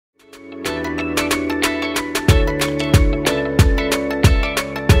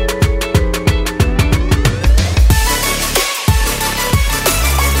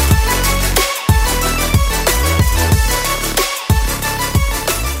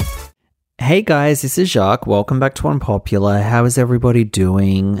Hey guys, this is Jacques. Welcome back to Unpopular. How is everybody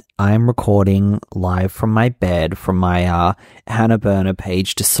doing? I am recording live from my bed from my Hannah Burner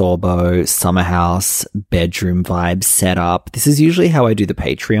Page DeSorbo summer house bedroom vibe setup. This is usually how I do the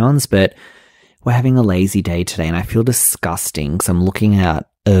Patreons, but we're having a lazy day today and I feel disgusting because I'm looking out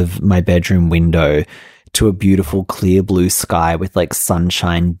of my bedroom window to a beautiful clear blue sky with like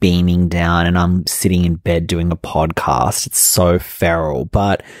sunshine beaming down, and I'm sitting in bed doing a podcast. It's so feral,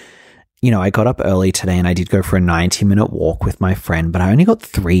 but I got up early today and I did go for a 90-minute walk with my friend, but I only got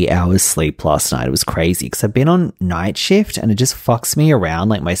 3 hours sleep last night. It was crazy because I've been on night shift and it just fucks me around,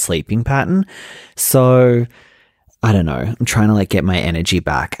 like my sleeping pattern. So I don't know. I'm trying to get my energy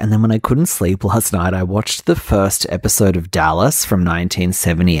back. And then when I couldn't sleep last night, I watched the first episode of Dallas from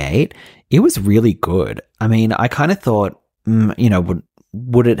 1978. It was really good. I mean, I kind of thought,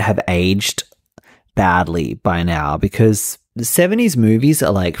 would it have aged badly by now? Because the 70s movies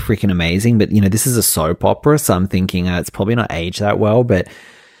are freaking amazing, but this is a soap opera, so I'm thinking it's probably not aged that well. But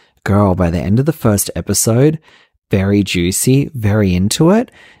girl, by the end of the first episode, very juicy, very into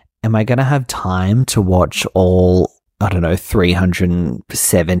it. Am I going to have time to watch all,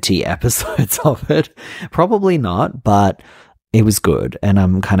 370 episodes of it? Probably not, but it was good, and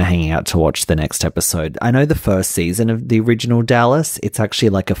I'm kind of hanging out to watch the next episode. I know the first season of the original Dallas, it's actually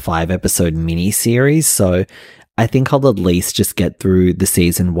a 5-episode mini-series, so I think I'll at least just get through the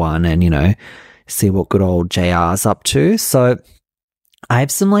season 1 and, see what good old JR's up to. So I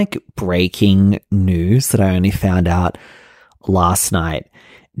have some breaking news that I only found out last night.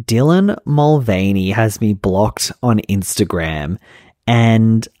 Dylan Mulvaney has me blocked on Instagram,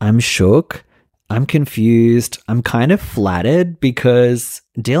 and I'm shook. I'm confused. I'm kind of flattered because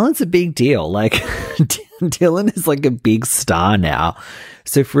Dylan's a big deal. Dylan is a big star now.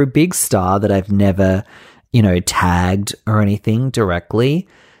 So for a big star that I've never tagged or anything directly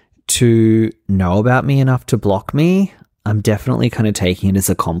to know about me enough to block me, I'm definitely kind of taking it as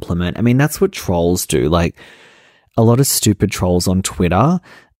a compliment. I mean, that's what trolls do. A lot of stupid trolls on Twitter,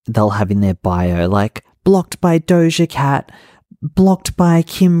 they'll have in their bio, blocked by Doja Cat, blocked by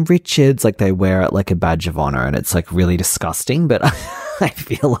Kim Richards. They wear it like a badge of honor, and it's really disgusting. But I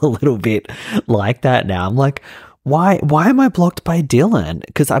feel a little bit like that now. I'm why am I blocked by Dylan?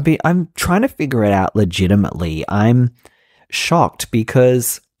 Because I'm trying to figure it out legitimately. I'm shocked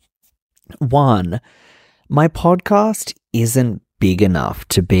because, one, my podcast isn't big enough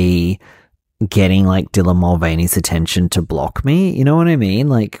to be getting Dylan Mulvaney's attention to block me. You know what I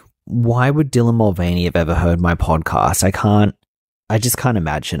mean? Why would Dylan Mulvaney have ever heard my podcast? I just can't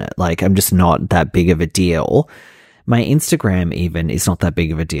imagine it. I'm just not that big of a deal. My Instagram even is not that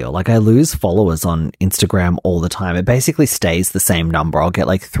big of a deal. I lose followers on Instagram all the time. It basically stays the same number. I'll get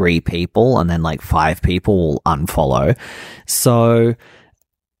 3 people and then 5 people will unfollow. So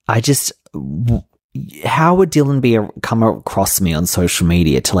how would Dylan come across me on social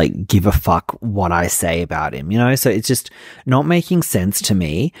media to give a fuck what I say about him, So it's just not making sense to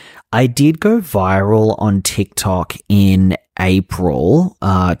me. I did go viral on TikTok in April,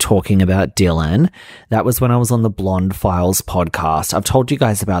 talking about Dylan. That was when I was on the Blonde Files podcast. I've told you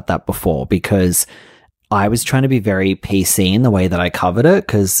guys about that before because I was trying to be very PC in the way that I covered it,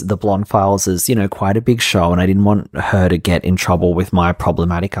 because the Blonde Files is, quite a big show and I didn't want her to get in trouble with my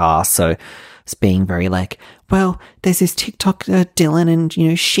problematic ass. So it's being very well, there's this TikTok Dylan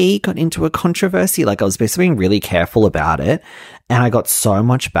and, she got into a controversy. I was basically being really careful about it. And I got so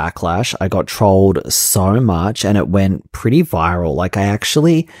much backlash. I got trolled so much and it went pretty viral. I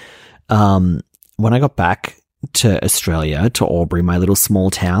actually, when I got back to Australia, to Albury, my little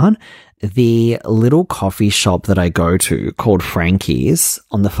small town, the little coffee shop that I go to called Frankie's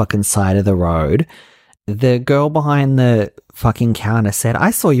on the fucking side of the road, the girl behind the fucking counter said,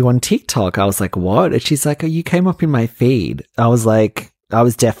 "I saw you on TikTok." I was like, "What?" And she's like, "Oh, you came up in my feed." I was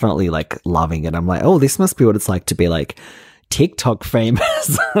definitely loving it. I'm oh, this must be what it's like to be TikTok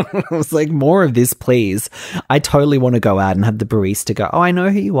famous. I was more of this, please. I totally want to go out and have the barista go, "Oh, I know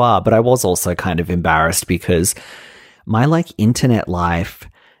who you are." But I was also kind of embarrassed because my internet life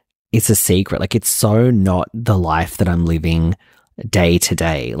is a secret. It's so not the life that I'm living day to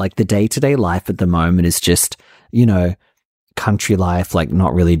day. The day-to-day life at the moment is just, country life,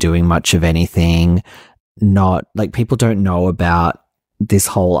 not really doing much of anything. Not people don't know about this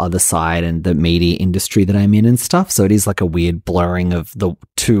whole other side and the media industry that I'm in and stuff. So it is a weird blurring of the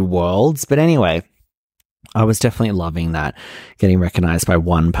two worlds. But anyway, I was definitely loving that, getting recognized by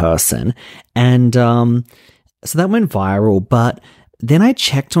one person. And so that went viral. But then I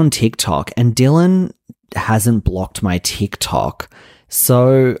checked on TikTok and Dylan hasn't blocked my TikTok.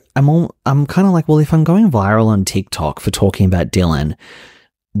 So I'm kind of well, if I'm going viral on TikTok for talking about Dylan,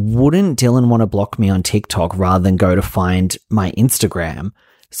 wouldn't Dylan want to block me on TikTok rather than go to find my Instagram?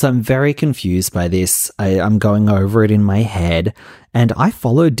 So I'm very confused by this. I'm going over it in my head, and I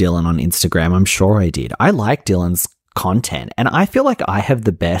followed Dylan on Instagram. I'm sure I did. I like Dylan's content, and I feel like I have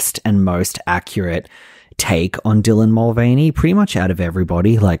the best and most accurate take on Dylan Mulvaney pretty much out of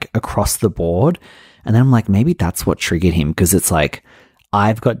everybody, like across the board. And then I'm like, maybe that's what triggered him, because it's like,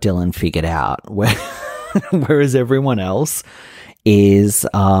 I've got Dylan figured out, whereas everyone else is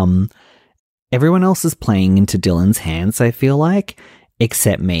playing into Dylan's hands, I feel like,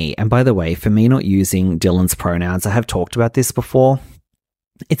 except me. And by the way, for me not using Dylan's pronouns, I have talked about this before.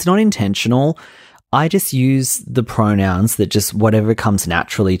 It's not intentional. I just use the pronouns that just whatever comes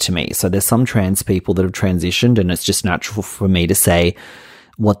naturally to me. So there's some trans people that have transitioned, and it's just natural for me to say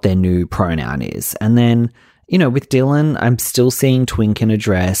what their new pronoun is. And then, you know, with Dylan, I'm still seeing twink in a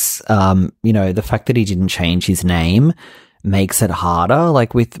dress. You know, the fact that he didn't change his name makes it harder.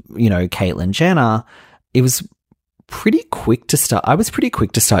 Like with, you know, Caitlyn Jenner, it was pretty quick to start. I was pretty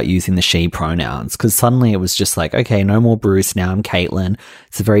quick to start using the she pronouns, because suddenly it was just like, okay, no more Bruce. Now I'm Caitlyn.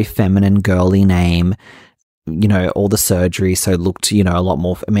 It's a very feminine, girly name. You know, all the surgery, so it looked, you know, a lot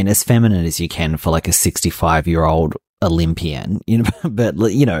more, I mean, as feminine as you can for like a 65-year-old Olympian, you know, but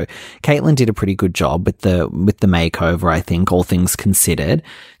you know, Caitlyn did a pretty good job with the makeover, I think, all things considered.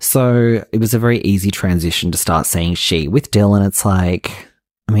 So it was a very easy transition to start saying she. With Dylan, it's like,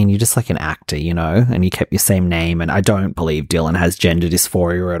 I mean, you're just like an actor, you know, and you kept your same name. And I don't believe Dylan has gender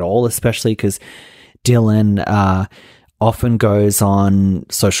dysphoria at all, especially because Dylan often goes on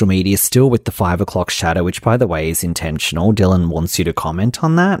social media still with the 5 o'clock shadow, which, by the way, is intentional. Dylan wants you to comment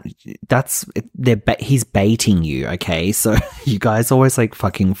on that. He's baiting you, okay? So you guys always like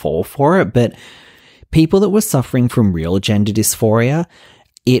fucking fall for it. But people that were suffering from real gender dysphoria,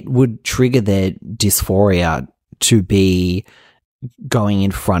 it would trigger their dysphoria to be going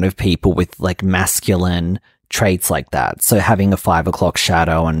in front of people with like masculine traits like that. So having a 5 o'clock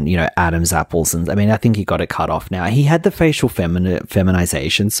shadow and, you know, Adam's apples. And I mean, I think he got it cut off now. He had the facial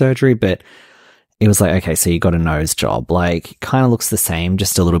feminization surgery, but it was like, okay, so you got a nose job. Like, kind of looks the same,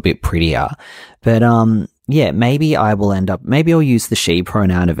 just a little bit prettier. But, yeah, maybe maybe I'll use the she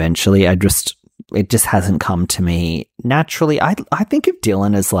pronoun eventually. It just hasn't come to me naturally. I think of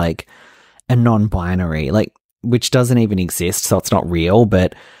Dylan as like a non-binary, like, which doesn't even exist, so it's not real.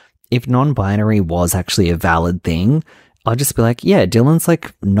 But if non-binary was actually a valid thing, I'll just be like, yeah, Dylan's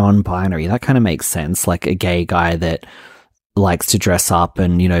like non-binary. That kind of makes sense. Like a gay guy that likes to dress up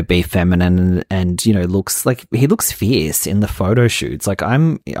and, you know, be feminine and, you know, looks fierce in the photo shoots. Like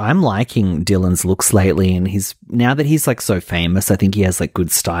I'm liking Dylan's looks lately, and now that he's like so famous, I think he has like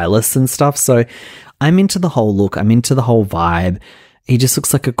good stylists and stuff. So I'm into the whole look. I'm into the whole vibe. He just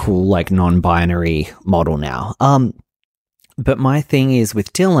looks like a cool, like, non-binary model now. But my thing is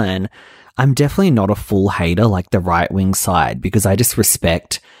with Dylan, I'm definitely not a full hater like the right-wing side, because I just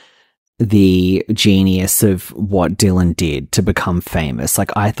respect the genius of what Dylan did to become famous.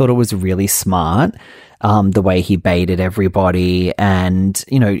 Like, I thought it was really smart, the way he baited everybody, and,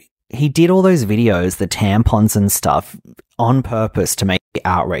 you know, he did all those videos, the tampons and stuff, on purpose to make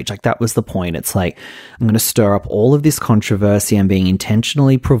outrage. Like, that was the point. It's like, I'm going to stir up all of this controversy. I'm being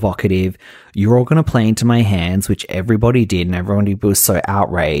intentionally provocative. You're all going to play into my hands, which everybody did, and everybody was so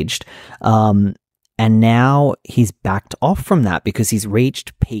outraged. And now he's backed off from that because he's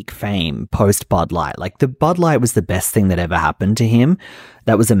reached peak fame post Bud Light. Like, the Bud Light was the best thing that ever happened to him.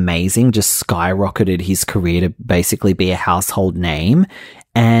 That was amazing. Just skyrocketed his career to basically be a household name.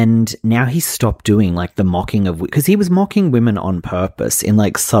 And now he's stopped doing like the mocking of, because he was mocking women on purpose in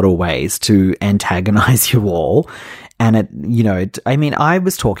like subtle ways to antagonize you all. And it, you know, I mean, I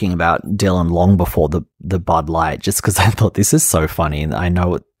was talking about Dylan long before the Bud Light, just because I thought this is so funny. And I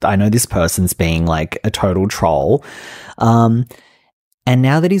know this person's being like a total troll. And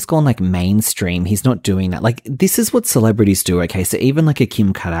now that he's gone like mainstream, he's not doing that. Like, this is what celebrities do. Okay. So even like a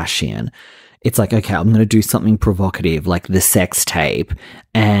Kim Kardashian, it's like, okay, I'm going to do something provocative, like the sex tape,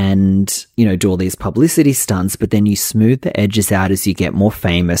 and, you know, do all these publicity stunts, but then you smooth the edges out as you get more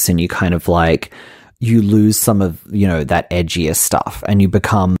famous, and you kind of like, you lose some of, you know, that edgier stuff, and you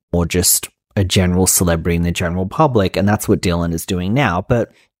become more just a general celebrity in the general public. And that's what Dylan is doing now.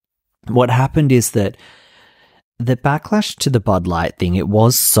 But what happened is that the backlash to the Bud Light thing, it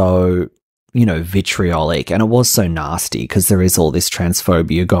was so, you know, vitriolic, and it was so nasty because there is all this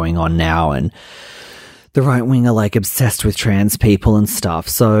transphobia going on now, and the right wing are like obsessed with trans people and stuff.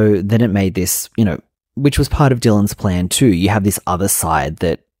 So then it made this, you know, which was part of Dylan's plan too. You have this other side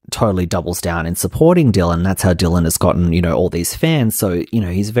that totally doubles down in supporting Dylan. That's how Dylan has gotten, you know, all these fans. So, you know,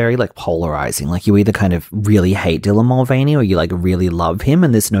 he's very like polarizing. Like you either kind of really hate Dylan Mulvaney or you like really love him,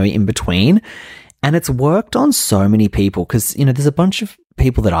 and there's no in between. And it's worked on so many people because, you know, there's a bunch of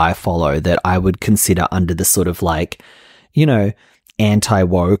people that I follow that I would consider under the sort of like, you know,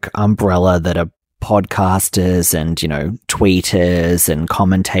 anti-woke umbrella that are podcasters and, you know, tweeters and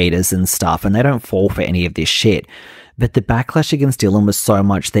commentators and stuff, and they don't fall for any of this shit. But the backlash against Dylan was so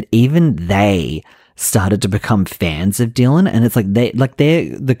much that even they started to become fans of Dylan. And it's like they're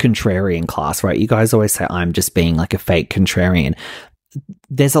the contrarian class, right? You guys always say I'm just being like a fake contrarian.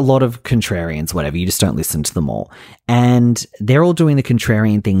 There's a lot of contrarians, whatever. You just don't listen to them all. And they're all doing the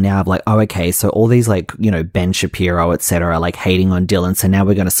contrarian thing now of like, oh, okay, so all these like, you know, Ben Shapiro, etc., like hating on Dylan. So now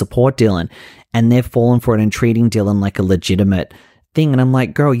we're going to support Dylan. And they've fallen for it and treating Dylan like a legitimate thing. And I'm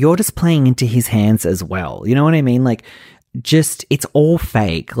like, girl, you're just playing into his hands as well. You know what I mean? Like, just, it's all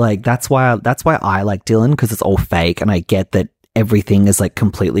fake. Like, that's why I like Dylan, because it's all fake. And I get that everything is like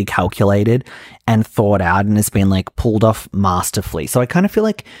completely calculated and thought out and has been like pulled off masterfully. So I kind of feel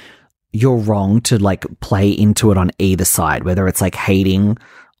like you're wrong to like play into it on either side, whether it's like hating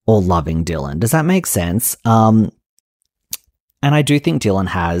or loving Dylan. Does that make sense? And I do think Dylan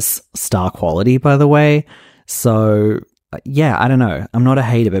has star quality, by the way. So yeah, I don't know. I'm not a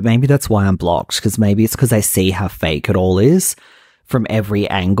hater, but maybe that's why I'm blocked, because maybe it's because I see how fake it all is from every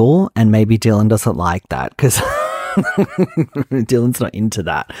angle, and maybe Dylan doesn't like that because Dylan's not into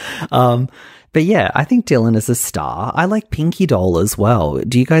that. But yeah, I think Dylan is a star. I like Pinky Doll as well.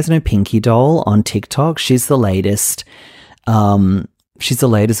 Do you guys know Pinky Doll on TikTok? She's the latest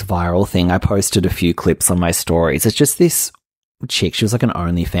viral thing. I posted a few clips on my stories. It's just this chick. She was like an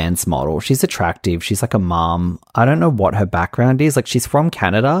OnlyFans model. She's attractive. She's like a mom. I don't know what her background is. Like, she's from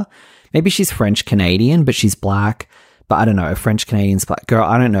Canada. Maybe she's French Canadian, but she's black. But I don't know. French Canadian's black. Girl,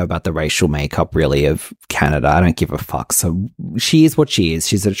 I don't know about the racial makeup really of Canada. I don't give a fuck. So she is what she is.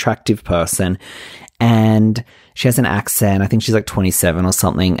 She's an attractive person, and she has an accent. I think she's like 27 or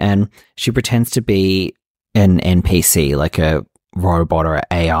something, and she pretends to be an NPC, like a robot or an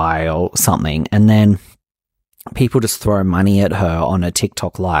AI or something. And then people just throw money at her on a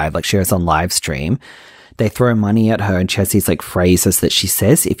TikTok live. Like, she was on live stream. They throw money at her, and she has these like phrases that she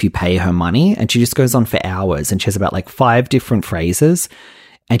says if you pay her money, and she just goes on for hours, and she has about like 5 different phrases,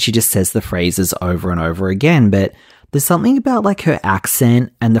 and she just says the phrases over and over again. But there's something about like her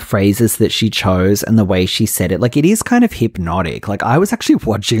accent and the phrases that she chose and the way she said it. Like, it is kind of hypnotic. Like, I was actually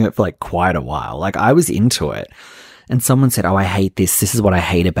watching it for like quite a while. Like, I was into it, and someone said, oh, I hate this. This is what I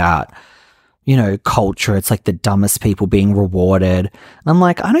hate about, you know, culture. It's like the dumbest people being rewarded. And I'm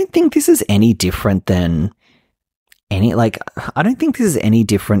like, I don't think this is any different than I don't think this is any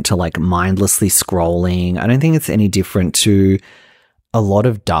different to like mindlessly scrolling. I don't think it's any different to a lot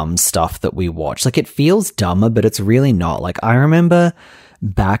of dumb stuff that we watch. Like, it feels dumber, but it's really not. Like, I remember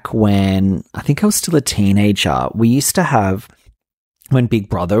back when I think I was still a teenager, we used to have, when Big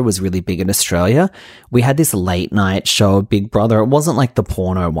Brother was really big in Australia, we had this late night show of Big Brother. It wasn't like the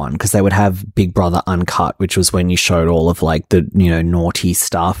porno one, because they would have Big Brother Uncut, which was when you showed all of like the, you know, naughty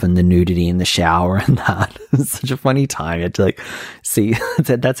stuff and the nudity in the shower and that. It was such a funny time. You had to like see,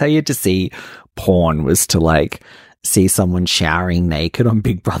 that's how you had to see porn, was to like see someone showering naked on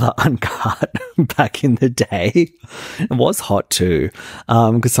Big Brother Uncut back in the day. It was hot too,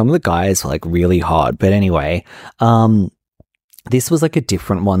 because some of the guys were like really hot. But anyway, this was like a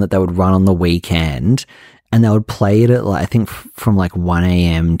different one that they would run on the weekend, and they would play it at like, I think from like 1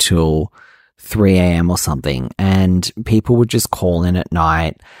 a.m. till 3 a.m. or something. And people would just call in at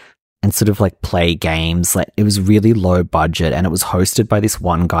night and sort of like play games. Like, it was really low budget, and it was hosted by this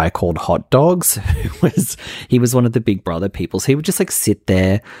one guy called Hot Dogs, he was one of the Big Brother people. So he would just like sit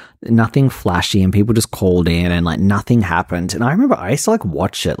there, nothing flashy, and people just called in and like nothing happened. And I remember I used to like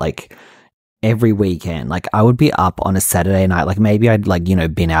watch it like every weekend. Like, I would be up on a Saturday night, like maybe I'd like, you know,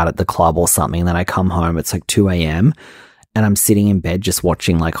 been out at the club or something, then I come home, it's like 2 a.m. and I'm sitting in bed just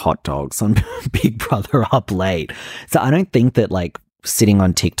watching like Hot Dogs on Big Brother up late. So I don't think that like sitting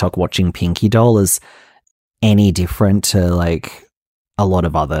on TikTok watching Pinky Doll is any different to like a lot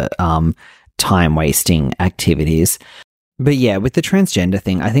of other time wasting activities. But yeah, with the transgender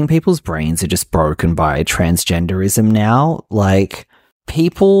thing, I think people's brains are just broken by transgenderism now. Like,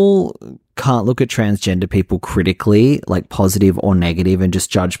 people can't look at transgender people critically, like positive or negative, and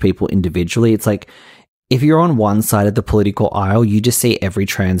just judge people individually. It's like, if you're on one side of the political aisle, you just see every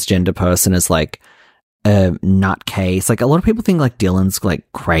transgender person as like a nutcase. Like, a lot of people think like Dylan's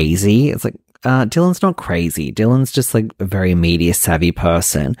like crazy. It's like, Dylan's not crazy. Dylan's just like a very media savvy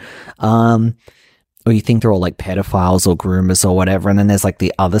person. or you think they're all like pedophiles or groomers or whatever. And then there's like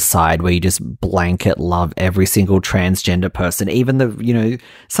the other side where you just blanket love every single transgender person. Even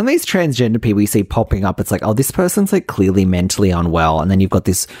some of these transgender people you see popping up, it's like, oh, this person's like clearly mentally unwell. And then you've got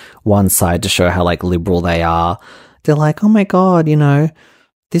this one side to show how like liberal they are. They're like, oh my God,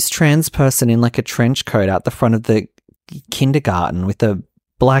 this trans person in like a trench coat out the front of the kindergarten with a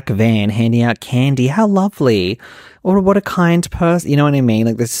black van handing out candy. How lovely. Or what a kind person. You know what I mean?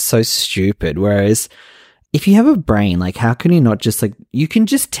 Like, this is so stupid. Whereas if you have a brain, like, how can you not just like, you can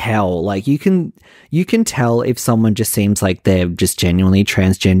just tell, like, you can tell if someone just seems like they're just genuinely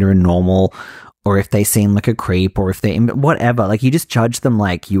transgender and normal, or if they seem like a creep, or if they, whatever, like, you just judge them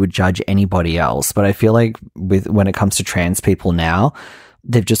like you would judge anybody else. But I feel like when it comes to trans people now,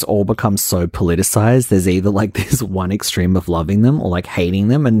 they've just all become so politicized. There's either like this one extreme of loving them or like hating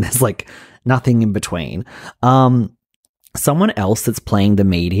them, and there's like nothing in between. Someone else that's playing the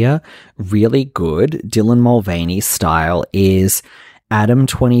media really good, Dylan Mulvaney style, is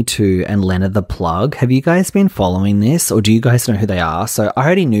Adam22 and Lena the Plug. Have you guys been following this, or do you guys know who they are? So I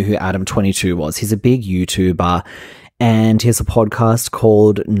already knew who Adam22 was. He's a big YouTuber, and he has a podcast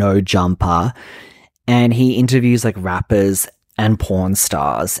called No Jumper, and he interviews like rappers and porn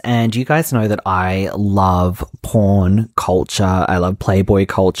stars. And you guys know that I love porn culture. I love Playboy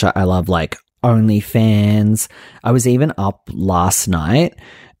culture. I love like OnlyFans. I was even up last night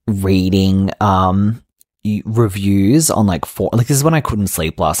reading reviews on like this is when I couldn't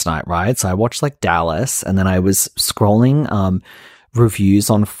sleep last night, right? So I watched like Dallas, and then I was scrolling reviews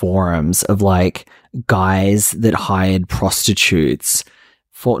on forums of like guys that hired prostitutes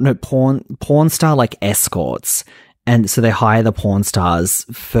for porn star like escorts. And so they hire the porn stars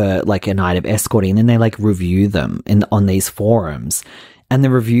for like a night of escorting, and then they like review them on these forums. And the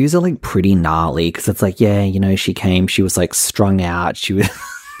reviews are like pretty gnarly, because it's like, yeah, she came, she was like strung out. She was,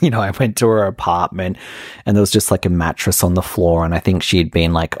 I went to her apartment and there was just like a mattress on the floor, and I think she'd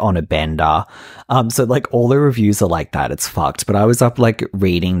been like on a bender. So like all the reviews are like that. It's fucked. But I was up like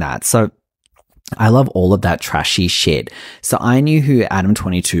reading that. So I love all of that trashy shit. So I knew who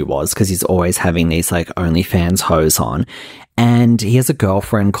Adam22 was, because he's always having these like OnlyFans hoes on. And he has a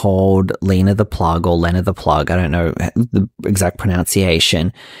girlfriend called Lena the Plug, or Lena the Plug. I don't know the exact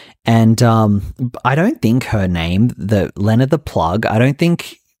pronunciation. And I don't think her name, the Lena the Plug, I don't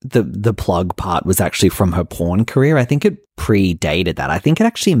think the plug part was actually from her porn career. I think it predated that. I think it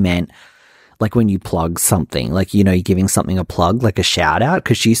actually meant like when you plug something, like, you're giving something a plug, like a shout out,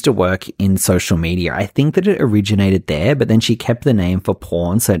 because she used to work in social media. I think that it originated there, but then she kept the name for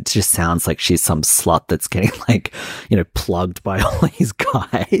porn. So it just sounds like she's some slut that's getting like, plugged by all these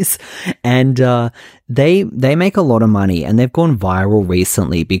guys. And they make a lot of money, and they've gone viral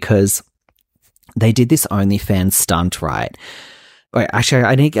recently because they did this OnlyFans stunt, right? Wait, actually,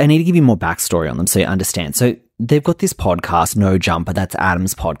 I need to give you more backstory on them so you understand. So they've got this podcast, No Jumper, that's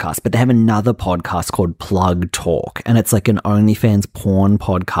Adam's podcast, but they have another podcast called Plug Talk, and it's like an OnlyFans porn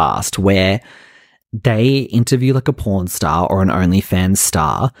podcast where they interview like a porn star or an OnlyFans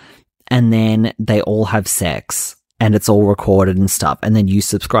star, and then they all have sex, and it's all recorded and stuff, and then you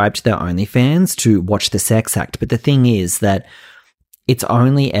subscribe to their OnlyFans to watch the sex act. But the thing is that it's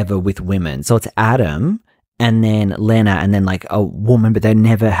only ever with women. So it's Adam and then Lena, and then like a woman, but they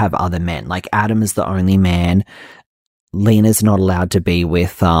never have other men. Like Adam is the only man. Lena's not allowed to be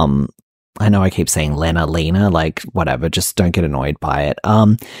with, I know I keep saying Lena, like whatever, just don't get annoyed by it.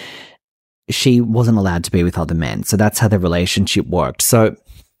 She wasn't allowed to be with other men. So that's how the relationship worked. So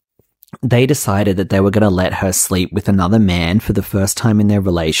they decided that they were going to let her sleep with another man for the first time in their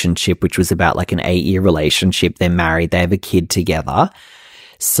relationship, which was about like an 8-year relationship. They're married. They have a kid together.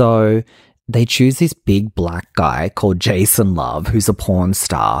 So they choose this big black guy called Jason Love, who's a porn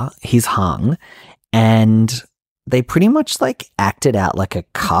star. He's hung, and they pretty much like acted out like a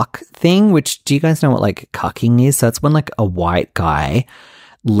cuck thing, which, do you guys know what like cucking is? So it's when like a white guy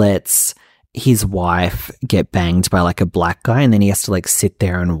lets his wife get banged by like a black guy, and then he has to like sit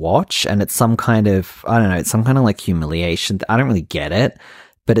there and watch. And it's some kind of, I don't know, it's some kind of like humiliation. I don't really get it,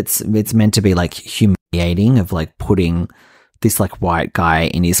 but it's meant to be like humiliating, of like putting this like white guy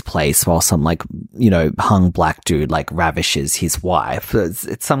in his place while some like, hung black dude like ravishes his wife.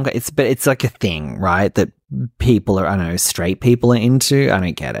 It's like a thing, right? That people are, I don't know, straight people are into. I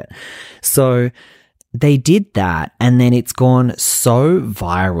don't get it. So they did that, and then it's gone so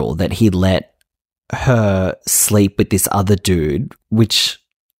viral that he let her sleep with this other dude, which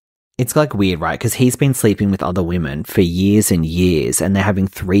it's like weird, right? Because he's been sleeping with other women for years and years, and they're having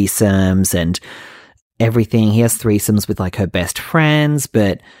threesomes and everything. He has threesomes with like her best friends,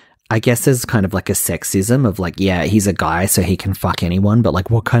 but I guess there's kind of like a sexism of like, yeah, he's a guy, so he can fuck anyone, but like,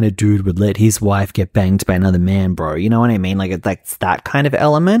 what kind of dude would let his wife get banged by another man, bro? You know what I mean? Like, it's that kind of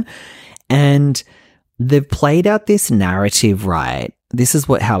element. And they've played out this narrative, right? This is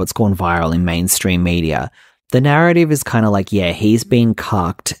how it's gone viral in mainstream media. The narrative is kind of like, yeah, he's been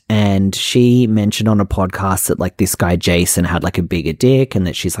cucked, and she mentioned on a podcast that like this guy Jason had like a bigger dick, and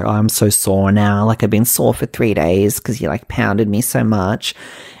that she's like, oh, I'm so sore now. Like, I've been sore for 3 days because you like pounded me so much.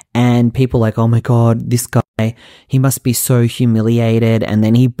 And people like, oh my God, this guy, he must be so humiliated. And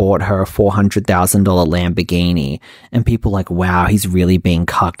then he bought her a $400,000 Lamborghini. And people like, wow, he's really being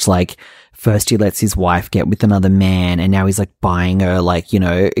cucked. Like, first he lets his wife get with another man, and now he's like buying her like, you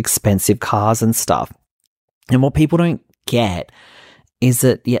know, expensive cars and stuff. And what people don't get is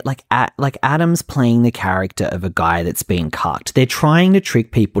that, yeah, like Adam's playing the character of a guy that's being cucked. They're trying to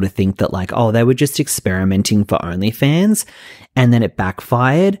trick people to think that like, oh, they were just experimenting for OnlyFans, and then it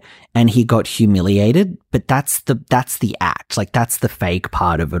backfired and he got humiliated. But that's the act. Like, that's the fake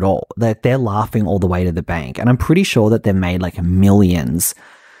part of it all. They're laughing all the way to the bank. And I'm pretty sure that they've made like millions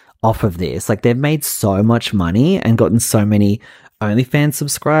off of this. Like, they've made so much money and gotten so many OnlyFans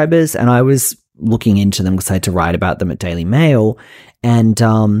subscribers. And I was looking into them because I had to write about them at Daily Mail. And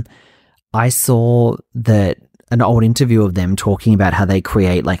I saw that an old interview of them talking about how they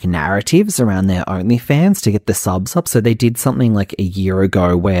create like narratives around their OnlyFans to get the subs up. So they did something like a year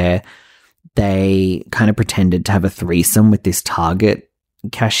ago where they kind of pretended to have a threesome with this Target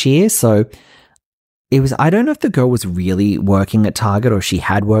cashier. So it was, I don't know if the girl was really working at Target or she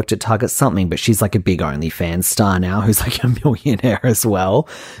had worked at Target, something, but she's like a big OnlyFans star now who's like a millionaire as well.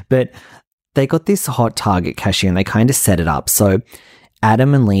 But they got this hot Target cashier and they kind of set it up. So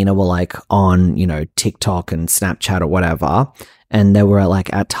Adam and Lena were like on, you know, TikTok and Snapchat or whatever. And they were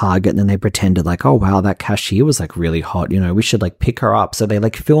like at Target, and then they pretended like, oh wow, that cashier was like really hot. You know, we should like pick her up. So they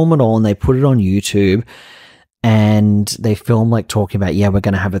like film it all and they put it on YouTube, and they film like talking about, yeah, we're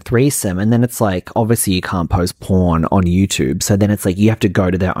going to have a threesome. And then it's like, obviously you can't post porn on YouTube. So then it's like, you have to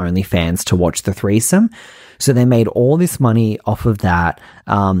go to their OnlyFans to watch the threesome. So they made all this money off of that.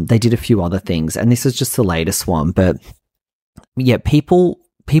 They did a few other things, and this is just the latest one. But yeah, people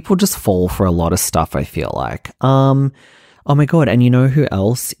just fall for a lot of stuff, I feel like. Oh my God. And you know who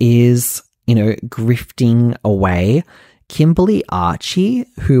else is, you know, grifting away? Kimberly Archie,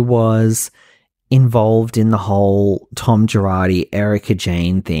 who was involved in the whole Tom Girardi, Erica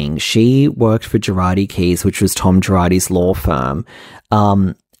Jane thing. She worked for Girardi Keys, which was Tom Girardi's law firm.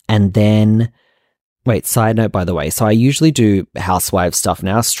 And then, wait, side note, by the way. So I usually do housewife stuff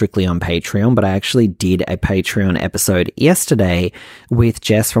now strictly on Patreon, but I actually did a Patreon episode yesterday with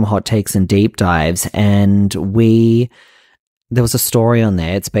Jess from Hot Takes and Deep Dives. And there was a story on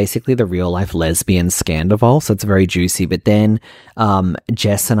there. It's basically the real life lesbian Scandival. So it's very juicy. But then,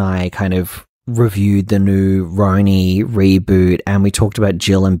 Jess and I kind of reviewed the new Roni reboot, and we talked about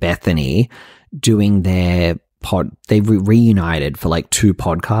Jill and Bethany doing their they reunited for like 2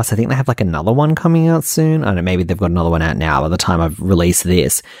 podcasts. I think they have like another one coming out soon. I don't know, maybe they've got another one out now by the time I've released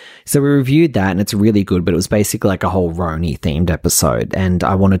this. So we reviewed that, and it's really good, but it was basically like a whole Roni themed episode. And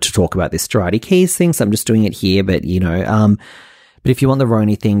I wanted to talk about this Girardi Keys thing, so I'm just doing it here, but you know, but if you want the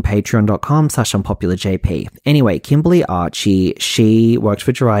Roni thing, patreon.com/unpopularjp. Anyway, Kimberly Archie, she worked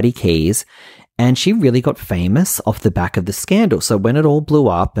for Girardi Keys, and she really got famous off the back of the scandal. So when it all blew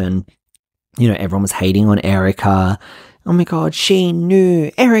up and, you know, everyone was hating on Erica, oh my God, she knew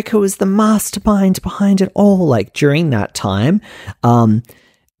Erica was the mastermind behind it all. Like during that time,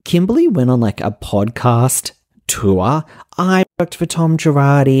 Kimberly went on like a podcast tour. I worked for Tom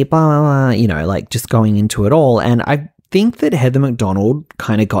Girardi, blah, blah, blah, you know, like just going into it all. And I think that Heather McDonald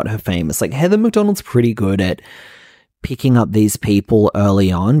kind of got her famous. Like Heather McDonald's pretty good at picking up these people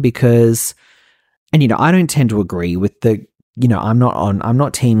early on because, and you know, I don't tend to agree with the, you know, I'm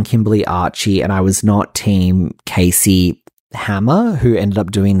not team Kimberly Archie, and I was not team Casey Hammer, who ended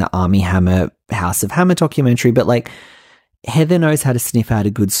up doing the Army Hammer House of Hammer documentary. But like Heather knows how to sniff out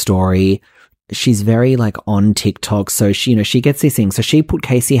a good story. She's very like on TikTok. So she, you know, she gets these things. So she put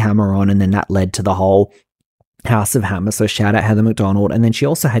Casey Hammer on, and then that led to the whole House of Hammer. So shout out Heather McDonald. And then she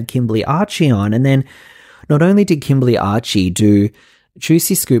also had Kimberly Archie on. And then not only did Kimberly Archie do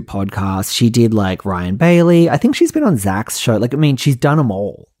Juicy Scoop podcast, she did like Ryan Bailey. I think she's been on Zach's show. Like, I mean, she's done them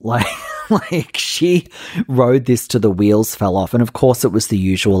all. Like she rode this to the wheels fell off. And of course it was the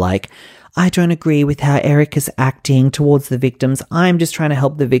usual, like, I don't agree with how Erica's acting towards the victims. I'm just trying to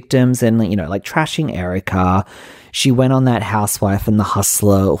help the victims, and, you know, like trashing Erica. She went on that Housewife and the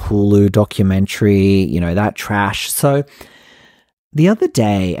Hustler Hulu documentary, you know, that trash. So the other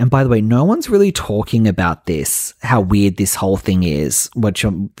day, and by the way, no one's really talking about this, how weird this whole thing is.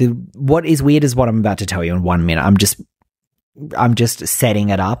 What is weird is what I'm about to tell you in 1 minute. I'm just setting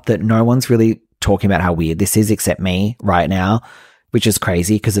it up that no one's really talking about how weird this is except me right now, which is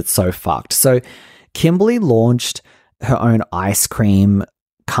crazy because it's so fucked. So Kimberly launched her own ice cream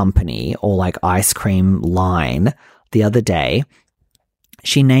company or like ice cream line the other day.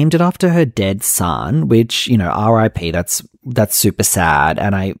 She named it after her dead son, which, you know, RIP, that's super sad.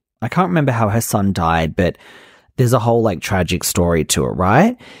 And I can't remember how her son died, but there's a whole like tragic story to it,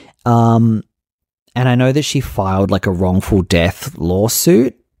 right? And I know that she filed like a wrongful death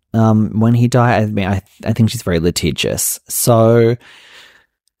lawsuit when he died. I mean, I think she's very litigious. So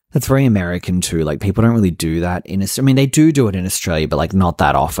that's very American too. Like people don't really do that I mean, they do it in Australia, but like not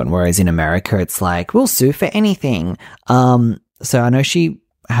that often. Whereas in America, it's like, we'll sue for anything. So I know she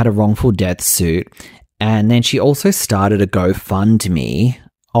had a wrongful death suit, and then she also started a GoFundMe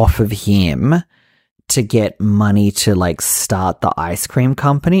off of him to get money to like start the ice cream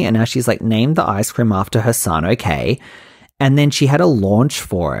company. And now she's like named the ice cream after her son. Okay. And then she had a launch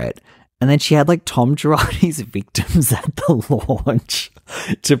for it. And then she had like Tom Girardi's victims at the launch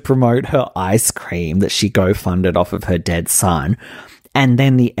to promote her ice cream that she GoFunded off of her dead son. And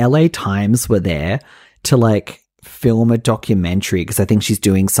then the LA Times were there to like film a documentary because I think she's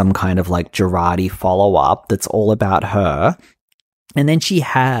doing some kind of like Girardi follow-up that's all about her. And then she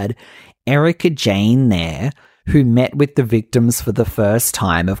had Erica Jane there, who met with the victims for the first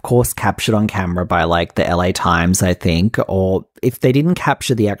time, of course captured on camera by like the LA Times, I think, or if they didn't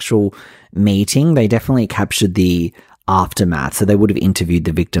capture the actual meeting, they definitely captured the aftermath. So they would have interviewed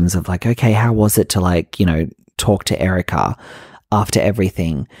the victims of like, okay, how was it to like, you know, talk to Erica after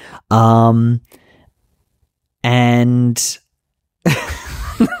everything? And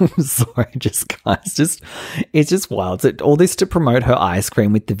I'm sorry, it's just wild. So all this to promote her ice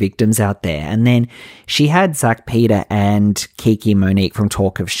cream with the victims out there. And then she had Zach Peter and Kiki Monique from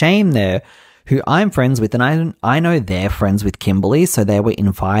Talk of Shame there, who I'm friends with, and I know they're friends with Kimberly, so they were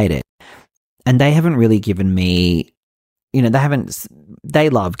invited. And they haven't really given me, you know, they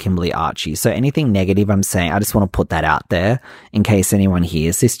love Kimberly Archie. So anything negative I'm saying, I just want to put that out there in case anyone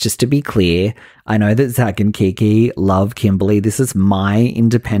hears this, just to be clear. I know that Zach and Kiki love Kimberly. This is my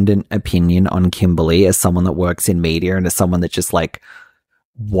independent opinion on Kimberly as someone that works in media and as someone that just like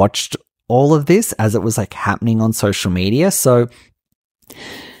watched all of this as it was like happening on social media. So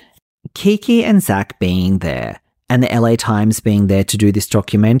Kiki and Zach being there and the LA Times being there to do this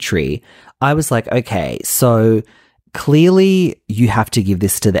documentary, I was like, okay, so clearly you have to give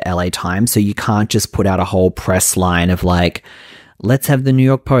this to the LA Times, so you can't just put out a whole press line of like, let's have the New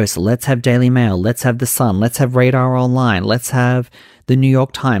York Post, let's have Daily Mail, let's have The Sun, let's have Radar Online, let's have the New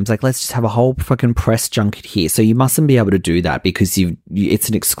York Times, like let's just have a whole fucking press junket here. So you mustn't be able to do that because it's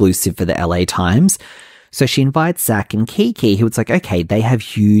an exclusive for the LA Times. So she invites Zach and Kiki, who it's like, okay, they have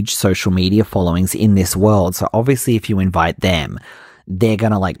huge social media followings in this world. So obviously if you invite them, they're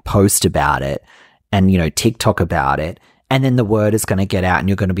going to like post about it and, you know, TikTok about it. And then the word is going to get out and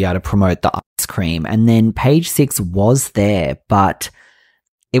you're going to be able to promote the ice cream. And then Page Six was there, but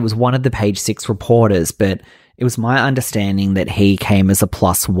it was one of the Page Six reporters. But it was my understanding that he came as a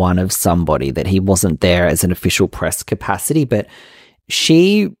 +1 of somebody, that he wasn't there as an official press capacity. But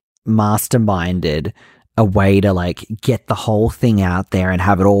she masterminded a way to like get the whole thing out there and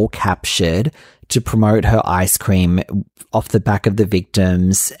have it all captured to promote her ice cream off the back of the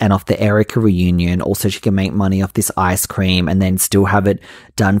victims and off the Erica reunion. Also, she can make money off this ice cream and then still have it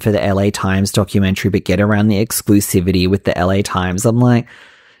done for the LA Times documentary, but get around the exclusivity with the LA Times. I'm like,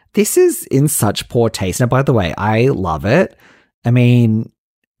 this is in such poor taste. Now, by the way, I love it. I mean,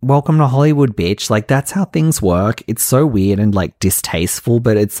 welcome to Hollywood, bitch. Like, that's how things work. It's so weird and like distasteful,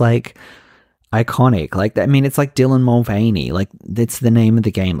 but it's like iconic. Like, I mean, it's like Dylan Mulvaney. Like, that's the name of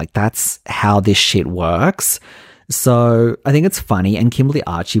the game. Like, that's how this shit works. So I think it's funny. And Kimberly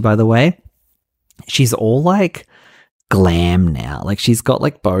Archie, by the way, she's all like glam now. Like, she's got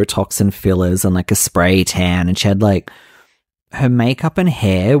like Botox and fillers and like a spray tan, and she had like, her makeup and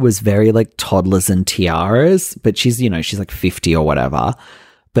hair was very like toddlers and tiaras, but she's, you know, she's like 50 or whatever,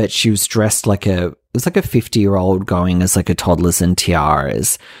 but she was dressed like it was like a 50-year-old going as like a toddlers and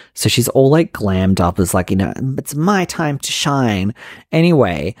tiaras. So she's all like glammed up as like, you know, it's my time to shine.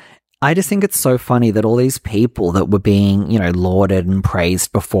 Anyway, I just think it's so funny that all these people that were being, you know, lauded and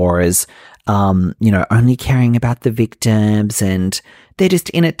praised before as, you know, only caring about the victims and they're just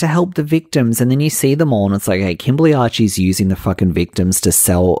in it to help the victims. And then you see them all and it's like, hey, Kimberly Archie's using the fucking victims to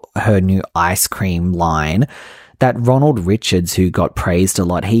sell her new ice cream line that Ronald Richards who got praised a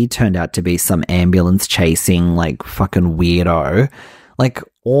lot, he turned out to be some ambulance chasing, like, fucking weirdo. Like,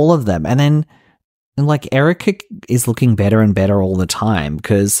 all of them. And then, like, Erica is looking better and better all the time,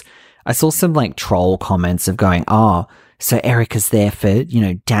 because I saw some, like, troll comments of going, oh, so Erica's there for, you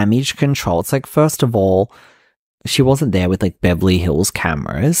know, damage control. It's like, first of all, she wasn't there with, like, Beverly Hills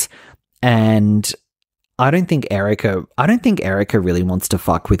cameras, and I don't think Erica really wants to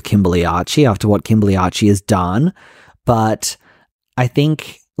fuck with Kimberly Archie after what Kimberly Archie has done. But I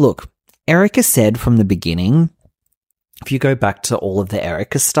think, look, Erica said from the beginning, if you go back to all of the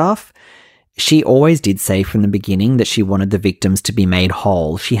Erica stuff, she always did say from the beginning that she wanted the victims to be made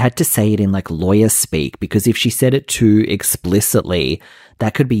whole. She had to say it in, like, lawyer speak, because if she said it too explicitly,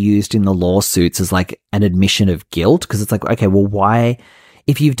 that could be used in the lawsuits as, like, an admission of guilt. Because it's like, okay, well, why...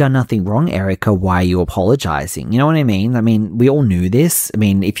 If you've done nothing wrong, Erica, why are you apologizing? You know what I mean? I mean, we all knew this. I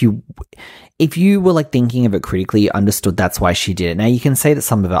mean, if you were, like, thinking of it critically, you understood that's why she did it. Now, you can say that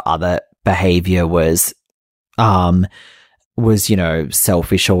some of her other behavior was, you know,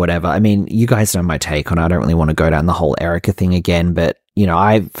 selfish or whatever. I mean, you guys know my take on it. I don't really want to go down the whole Erica thing again, but, you know,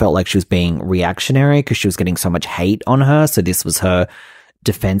 I felt like she was being reactionary because she was getting so much hate on her. So this was her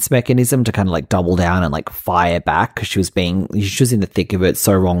defense mechanism to kind of, like, double down and, like, fire back because she was in the thick of it,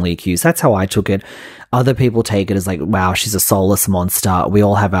 so wrongly accused. That's how I took it. Other people take it as, like, wow, she's a soulless monster. We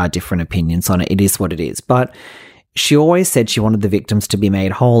all have our different opinions on it. It is what it is. But she always said she wanted the victims to be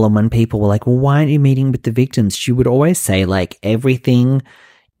made whole. And when people were like, well, why aren't you meeting with the victims? She would always say, like, everything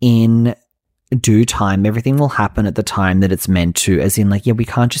in due time, everything will happen at the time that it's meant to, as in, like, yeah, we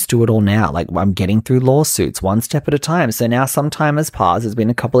can't just do it all now. Like, I'm getting through lawsuits one step at a time. So now some time has passed. It's been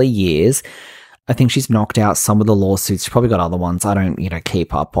a couple of years. I think she's knocked out some of the lawsuits. She's probably got other ones. I don't, you know,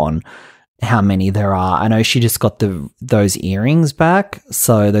 keep up on how many there are. I know she just got those earrings back.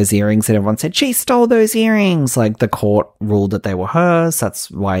 So those earrings that everyone said, she stole those earrings. Like, the court ruled that they were hers.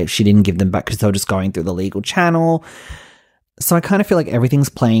 That's why she didn't give them back, because they were just going through the legal channel. So I kind of feel like everything's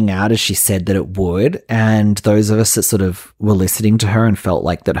playing out as she said that it would. And those of us that sort of were listening to her and felt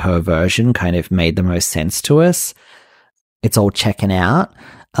like that her version kind of made the most sense to us, it's all checking out.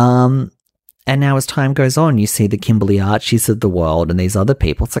 And now as time goes on, you see the Kimberly Archies of the world and these other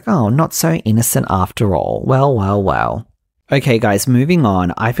people. It's like, oh, not so innocent after all. Well. Okay, guys, moving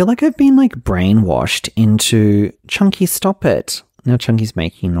on. I feel like I've been, like, brainwashed into... Chunky, stop it. Now Chunky's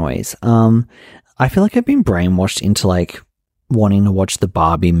making noise. I feel like I've been brainwashed into, like, wanting to watch the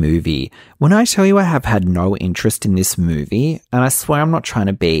Barbie movie. When I tell you I have had no interest in this movie, and I swear I'm not trying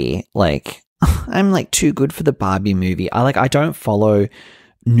to be, like, I'm, like, too good for the Barbie movie. I don't follow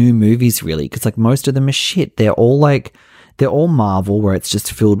new movies really, because, like, most of them are shit. They're all Marvel, where it's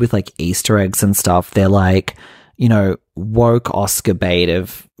just filled with, like, Easter eggs and stuff. They're, like, you know, woke Oscar bait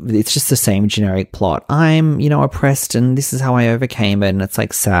of, it's just the same generic plot. I'm, you know, oppressed and this is how I overcame it, and it's,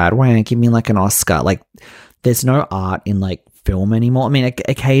 like, sad. Why give me, like, an Oscar? Like, there's no art in, like, film anymore. I mean,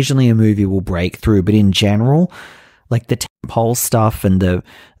 occasionally a movie will break through, but in general, like, the tentpole stuff and the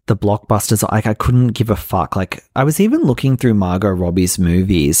blockbusters, like, I couldn't give a fuck. Like, I was even looking through Margot Robbie's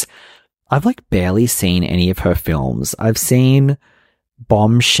movies. I've, like, barely seen any of her films. I've seen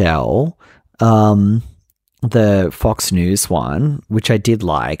Bombshell, the Fox News one, which I did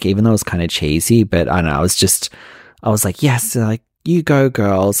like, even though it was kind of cheesy, but I don't know, I was like, yes, like, you go,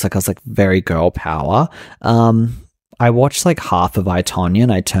 girls. Like, I was like, very girl power. I watched, like, half of I, Tonya,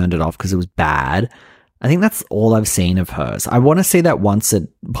 and I turned it off because it was bad. I think that's all I've seen of hers. I want to see that Once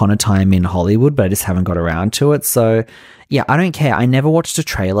Upon a Time in Hollywood, but I just haven't got around to it. So, yeah, I don't care. I never watched a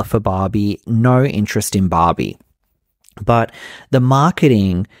trailer for Barbie. No interest in Barbie. But the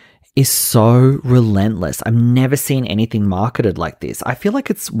marketing is so relentless. I've never seen anything marketed like this. I feel like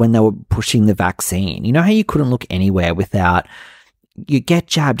it's when they were pushing the vaccine. You know how you couldn't look anywhere without... You get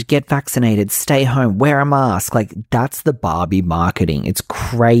jabbed, get vaccinated, stay home, wear a mask. Like, that's the Barbie marketing. It's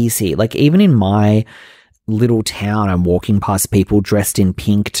crazy. Like, even in my little town, I'm walking past people dressed in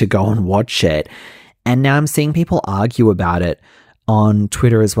pink to go and watch it. And now I'm seeing people argue about it on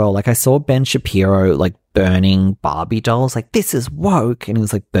Twitter as well. Like, I saw Ben Shapiro, like, burning Barbie dolls. Like, this is woke. And he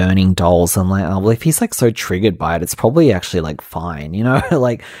was, like, burning dolls. I'm like, oh, well, if he's, like, so triggered by it, it's probably actually, like, fine, you know?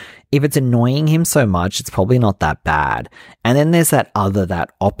 Like, if it's annoying him so much, it's probably not that bad. And then there's that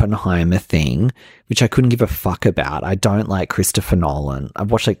Oppenheimer thing, which I couldn't give a fuck about. I don't like Christopher Nolan.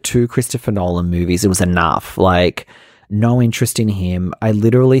 I've watched, like, 2 Christopher Nolan movies. It was enough. Like, no interest in him. I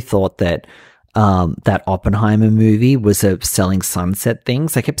literally thought that that Oppenheimer movie was a Selling Sunset thing.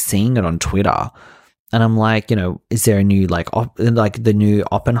 So I kept seeing it on Twitter. And I'm like, is there a new like the new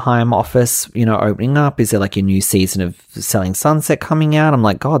Oppenheim office, opening up? Is there like a new season of Selling Sunset coming out? I'm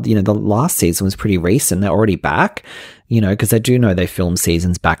like, God, the last season was pretty recent. They're already back, because I do know they film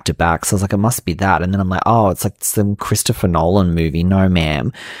seasons back to back. So I was like, it must be that. And then I'm like, oh, it's like some Christopher Nolan movie. No,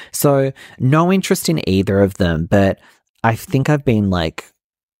 ma'am. So no interest in either of them. But I think I've been like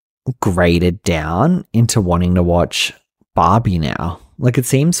graded down into wanting to watch Barbie now. Like, it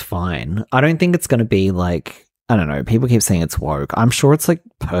seems fine. I don't think it's going to be like, I don't know, people keep saying it's woke. I'm sure it's like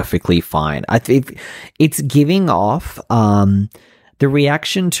perfectly fine. I think it's giving off the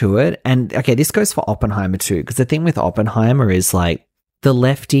reaction to it. And okay, this goes for Oppenheimer too, because the thing with Oppenheimer is like the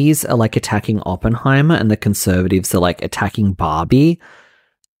lefties are like attacking Oppenheimer and the conservatives are like attacking Barbie.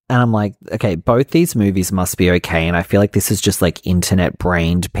 And I'm like, okay, both these movies must be okay. And I feel like this is just like internet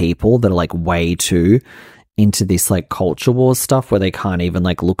brained people that are like way too into this like culture war stuff where they can't even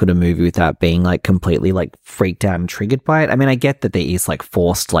like look at a movie without being like completely like freaked out and triggered by it. I mean, I get that there is like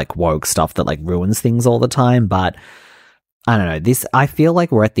forced like woke stuff that like ruins things all the time, but I don't know, I feel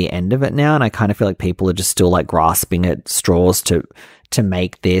like we're at the end of it now, and I kind of feel like people are just still like grasping at straws to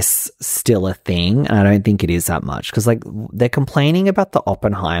make this still a thing. And I don't think it is that much, because like they're complaining about the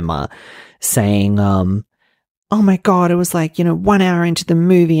Oppenheimer, saying oh my God, it was like, 1 hour into the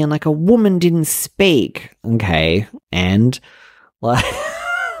movie and like a woman didn't speak. Okay. And like,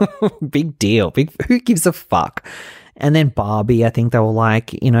 big deal. Who gives a fuck? And then Barbie, I think they were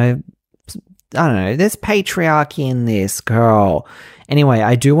like, I don't know, there's patriarchy in this, girl. Anyway,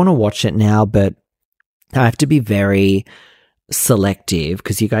 I do want to watch it now, but I have to be very selective,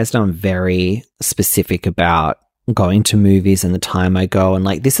 because you guys know I'm very specific about going to movies and the time I go. And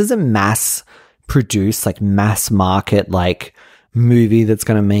like, this is a mass produce, like mass market, like movie that's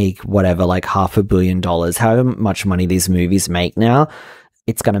going to make whatever, like $500 million, however much money these movies make now,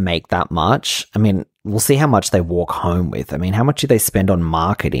 it's going to make that much. I mean, we'll see how much they walk home with. I mean, how much do they spend on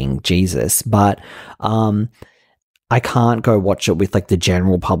marketing? Jesus. But I can't go watch it with like the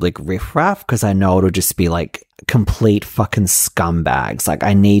general public riffraff, because I know it'll just be like complete fucking scumbags. Like,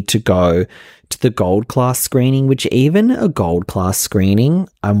 I need to go to the gold class screening, which even a gold class screening,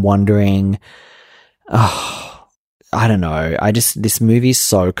 I'm wondering, I don't know. This movie's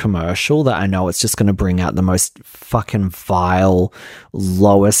so commercial that I know it's just going to bring out the most fucking vile,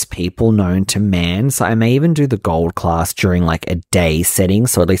 lowest people known to man. So I may even do the gold class during like a day setting,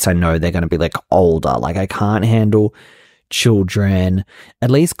 so at least I know they're going to be like older. Like, I can't handle children.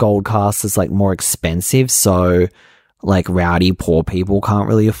 At least gold class is like more expensive, so like rowdy poor people can't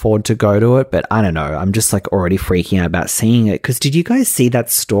really afford to go to it. But I don't know. I'm just like already freaking out about seeing it, because did you guys see that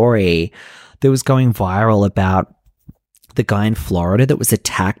story that was going viral about the guy in Florida that was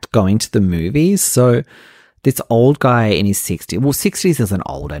attacked going to the movies? So this old guy in his 60s, well, 60s isn't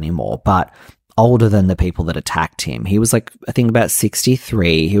old anymore, but older than the people that attacked him. He was like, I think about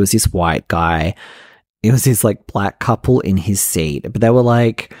 63. He was this white guy. It was this like black couple in his seat, but they were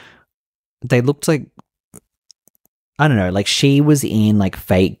like, they looked like, I don't know, like she was in like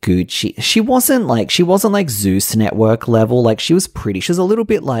fake Gucci. She wasn't like Zeus Network level. Like, she was pretty. She was a little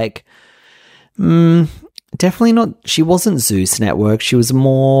bit like, definitely not. She wasn't Zeus Network. She was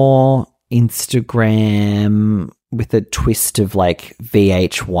more Instagram with a twist of like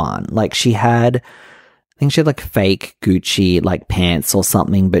VH1. Like, I think she had like fake Gucci like pants or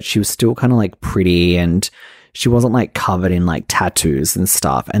something, but she was still kind of like pretty, and she wasn't like covered in like tattoos and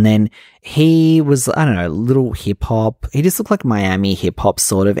stuff. And then he was, I don't know, little hip hop. He just looked like Miami hip hop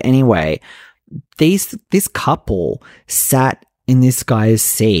sort of. Anyway, this couple sat in this guy's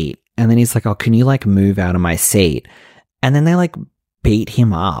seat, and then he's like, oh, can you like move out of my seat? And then they like beat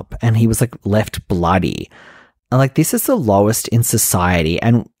him up, and he was like left bloody. And like, this is the lowest in society.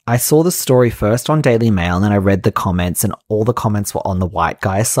 And I saw the story first on Daily Mail, and then I read the comments, and all the comments were on the white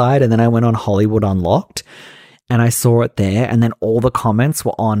guy side. And then I went on Hollywood Unlocked, and I saw it there, and then all the comments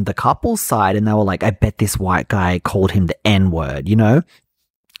were on the couple's side, and they were like, I bet this white guy called him the N-word,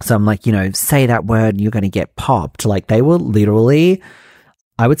 So I'm like, say that word, you're going to get popped. Like, they were literally,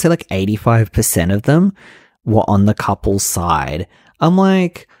 I would say like 85% of them were on the couple's side. I'm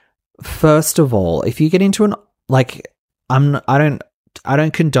like, first of all, if you get into I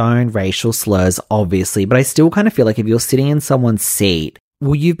don't condone racial slurs, obviously, but I still kind of feel like if you're sitting in someone's seat,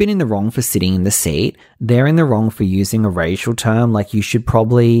 well, you've been in the wrong for sitting in the seat. They're in the wrong for using a racial term. Like, you should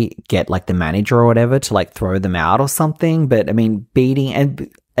probably get like the manager or whatever to like throw them out or something. But I mean, beating,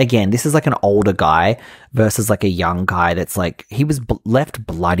 and again, this is like an older guy versus like a young guy that's like, he was left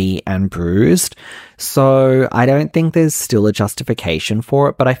bloody and bruised. So I don't think there's still a justification for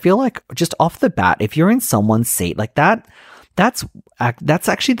it. But I feel like just off the bat, if you're in someone's seat like that, that's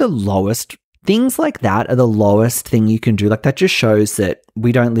actually the lowest things like that are the lowest thing you can do. Like, that just shows that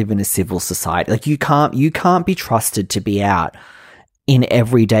we don't live in a civil society. Like, you can't be trusted to be out in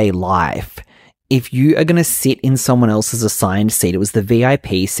everyday life. If you are going to sit in someone else's assigned seat, it was the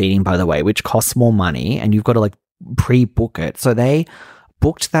VIP seating, by the way, which costs more money, and you've got to like pre-book it. So they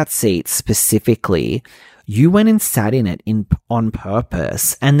booked that seat specifically. You went and sat in it on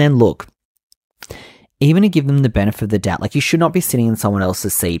purpose. And then look, even to give them the benefit of the doubt, like, you should not be sitting in someone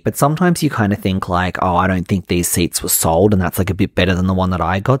else's seat, but sometimes you kind of think like, oh, I don't think these seats were sold and that's like a bit better than the one that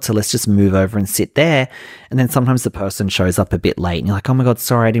I got, so let's just move over and sit there. And then sometimes the person shows up a bit late and you're like, oh my God,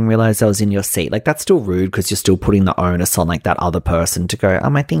 sorry, I didn't realize I was in your seat. Like, that's still rude because you're still putting the onus on like that other person to go,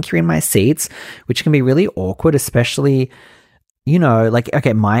 I think you're in my seats, which can be really awkward, especially, you know, like,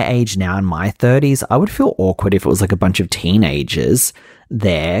 okay, my age now in my 30s, I would feel awkward if it was like a bunch of teenagers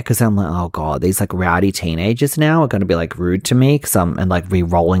there, because I'm like, oh God, these like rowdy teenagers now are going to be like rude to me and like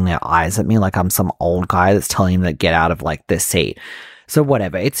re-rolling their eyes at me like I'm some old guy that's telling them to get out of like their seat. So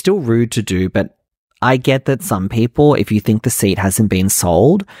whatever, it's still rude to do, but I get that some people, if you think the seat hasn't been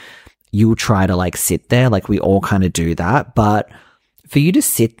sold, you'll try to like sit there, like we all kind of do that. But for you to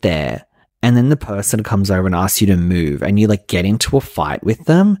sit there and then the person comes over and asks you to move and you like get into a fight with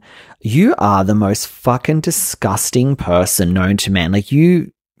them, you are the most fucking disgusting person known to man. Like,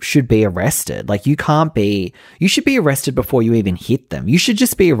 you should be arrested. Like, you should be arrested before you even hit them. You should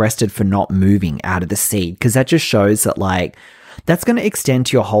just be arrested for not moving out of the seat, because that just shows that like, that's going to extend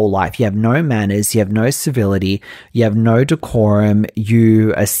to your whole life. You have no manners, you have no civility, you have no decorum,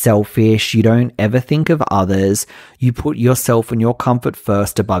 you are selfish, you don't ever think of others, you put yourself and your comfort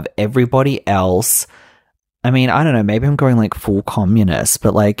first above everybody else. I mean, I don't know, maybe I'm going like full communist,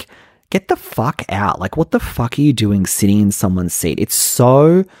 but like, get the fuck out. Like, what the fuck are you doing sitting in someone's seat? It's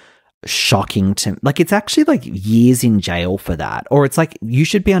so shocking to, like, it's actually like years in jail for that. Or it's like, you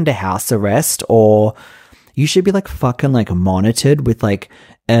should be under house arrest, or you should be like fucking like monitored with like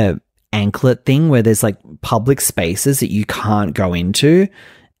a anklet thing where there's like public spaces that you can't go into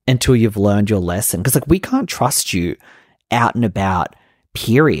until you've learned your lesson. Cause like, we can't trust you out and about,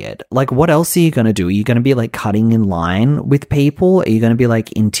 period. Like, what else are you going to do? Are you going to be like cutting in line with people? Are you going to be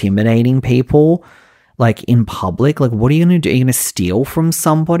like intimidating people like in public? Like, what are you going to do? Are you going to steal from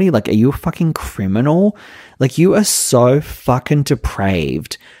somebody? Like, are you a fucking criminal? Like, you are so fucking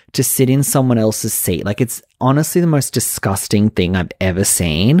depraved to sit in someone else's seat. Like, it's honestly the most disgusting thing I've ever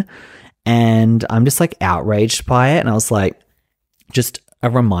seen. And I'm just like outraged by it. And I was like, just a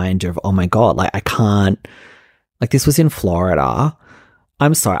reminder of, oh my God, like, I can't, like, this was in Florida.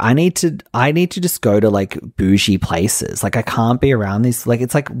 I'm sorry. I need to just go to like bougie places. Like, I can't be around these. Like,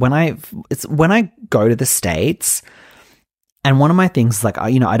 it's like when I go to the States, and one of my things is like,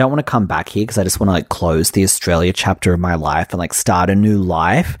 I don't want to come back here because I just want to like close the Australia chapter of my life and like start a new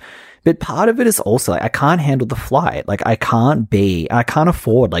life. But part of it is also like, I can't handle the flight. Like, I can't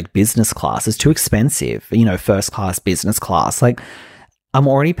afford like business class. It's too expensive, first class, business class. Like, I'm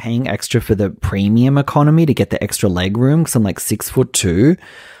already paying extra for the premium economy to get the extra leg room because I'm like 6'2".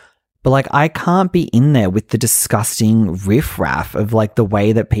 But like, I can't be in there with the disgusting riffraff of like the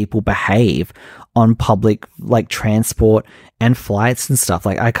way that people behave on public like transport and flights and stuff.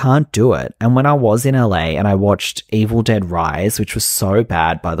 Like, I can't do it. And when I was in LA and I watched Evil Dead Rise, which was so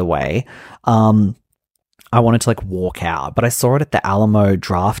bad, by the way, I wanted to like walk out, but I saw it at the Alamo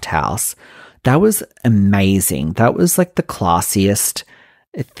Draft House. That was amazing. That was like the classiest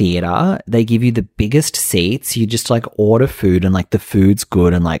theater. They give you the biggest seats. You just like order food and like the food's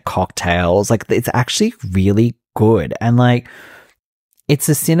good and like cocktails. Like, it's actually really good. And like, it's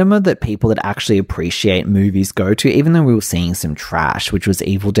a cinema that people that actually appreciate movies go to, even though we were seeing some trash, which was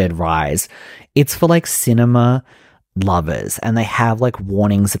Evil Dead Rise. It's for like cinema lovers, and they have like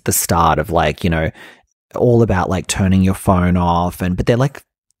warnings at the start of like, all about like turning your phone off, but they're like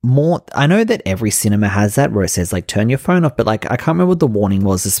more, I know that every cinema has that where it says like turn your phone off, but like I can't remember what the warning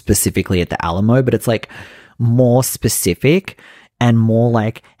was specifically at the Alamo, but it's like more specific and more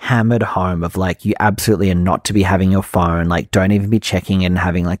like hammered home of like, you absolutely are not to be having your phone. Like, don't even be checking it and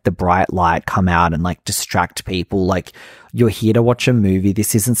having like the bright light come out and like distract people. Like, you're here to watch a movie.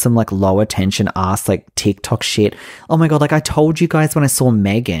 This isn't some like low attention ass like TikTok shit. Oh my God, like I told you guys when I saw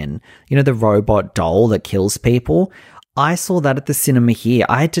Megan, the robot doll that kills people, I saw that at the cinema here.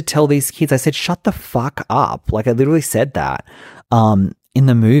 I had to tell these kids, I said, shut the fuck up. Like, I literally said that in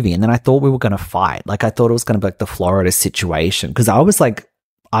the movie. And then I thought we were going to fight. Like, I thought it was going to be like the Florida situation. Because I was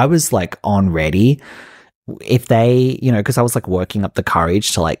like on ready. If they, because I was like working up the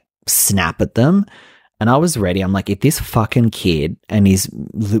courage to like snap at them. And I was ready. I'm like, if this fucking kid and his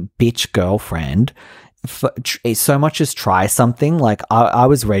bitch girlfriend so much as try something. Like I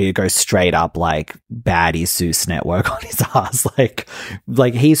was ready to go straight up like baddie Zeus network on his ass.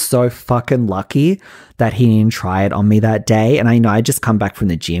 Like he's so fucking lucky that he didn't try it on me that day. And I know I just come back from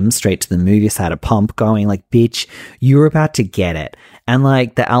the gym straight to the movies, had a pump going, like, bitch, you're about to get it. And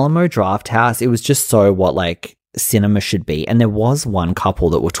like the Alamo Draft House, it was just so what like cinema should be. And there was one couple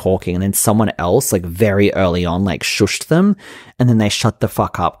that were talking, and then someone else like very early on like shushed them, and then they shut the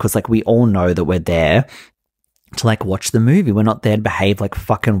fuck up, because like we all know that we're there to like watch the movie. We're not there to behave like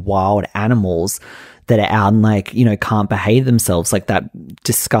fucking wild animals that are out and like, you know, can't behave themselves like that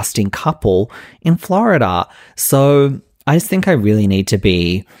disgusting couple in Florida. So I just think I really need to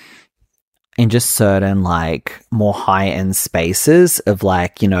be in just certain like more high-end spaces of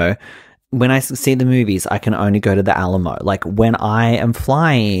like, you know, when I see the movies, I can only go to the Alamo. Like when I am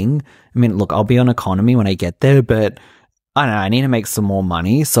flying, I mean, look, I'll be on economy when I get there, but I don't know, I need to make some more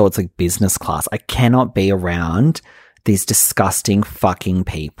money. So it's like business class. I cannot be around these disgusting fucking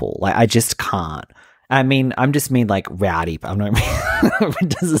people. Like I just can't. I mean, I'm just mean like rowdy. I'm not, it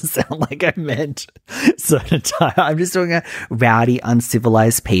doesn't sound like I meant certain time. I'm just talking rowdy,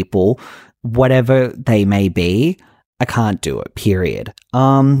 uncivilized people, whatever they may be. I can't do it, period.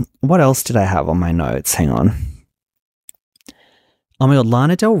 What else did I have on my notes? Hang on. Oh my God,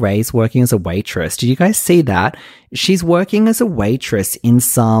 Lana Del Rey's working as a waitress. Did you guys see that? She's working as a waitress in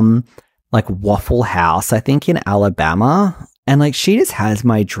some like Waffle House, I think in Alabama. And like she just has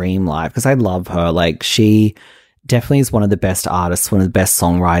my dream life, because I love her. Like she definitely is one of the best artists, one of the best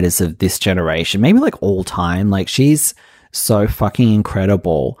songwriters of this generation, maybe like all time. Like she's so fucking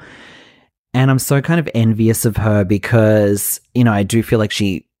incredible. And I'm so kind of envious of her because, you know, I do feel like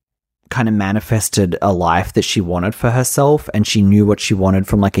she kind of manifested a life that she wanted for herself, and she knew what she wanted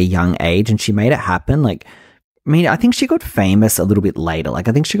from like a young age, and she made it happen. Like, I mean, I think she got famous a little bit later. Like,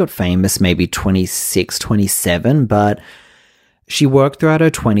 I think she got famous maybe 26, 27, but she worked throughout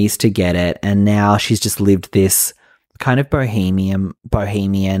her 20s to get it. And now she's just lived this kind of bohemian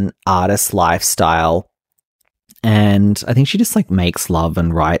artist lifestyle. And I think she just like makes love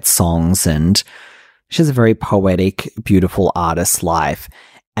and writes songs, and she has a very poetic, beautiful artist life.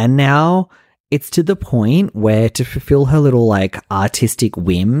 And now it's to the point where to fulfill her little like artistic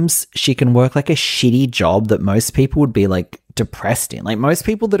whims, she can work like a shitty job that most people would be like depressed in. Like most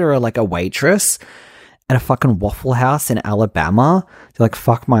people that are like a waitress at a fucking Waffle House in Alabama, they're like,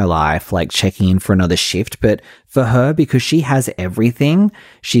 fuck my life, like checking in for another shift. But for her, because she has everything,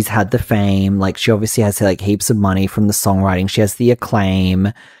 she's had the fame, like she obviously has like heaps of money from the songwriting, she has the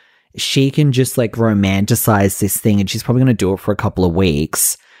acclaim, she can just like romanticize this thing, and she's probably going to do it for a couple of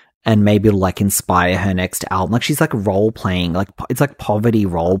weeks, and maybe it'll like inspire her next album. Like she's like role playing, like it's like poverty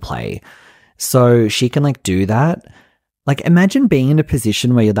role play. So she can like do that. Like imagine being in a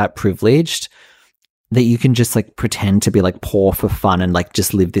position where you're that privileged that you can just like pretend to be like poor for fun and like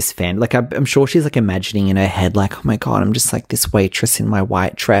just live this fan. Like I'm sure she's like imagining in her head, like, oh my God, I'm just like this waitress in my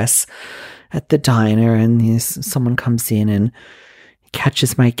white dress at the diner, and someone comes in and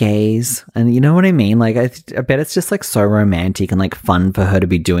catches my gaze. And you know what I mean? Like I bet it's just like so romantic and like fun for her to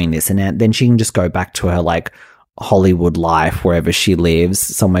be doing this. And then she can just go back to her like Hollywood life, wherever she lives,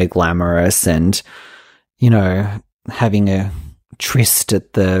 somewhere glamorous, and, you know, having a tryst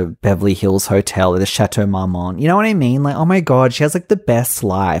at the Beverly Hills Hotel or the Chateau Marmont. You know what I mean? Like, oh my God, she has like the best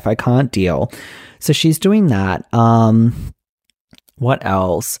life. I can't deal. So she's doing that. What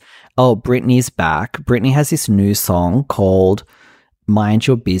else? Oh, Britney's back. Britney has this new song called Mind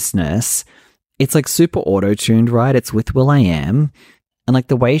Your Business. It's like super auto-tuned, right? It's with will.i.am. And like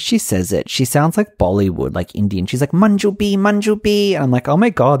the way she says it, she sounds like Bollywood, like Indian. She's like, Manjubi, Manjubi. And I'm like, oh my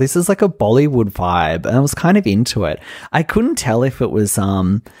God, this is like a Bollywood vibe. And I was kind of into it. I couldn't tell if it was,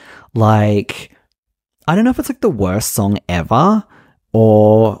 like, I don't know if it's like the worst song ever,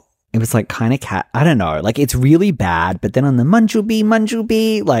 or it was like kind of I don't know. Like it's really bad. But then on the Manjubi,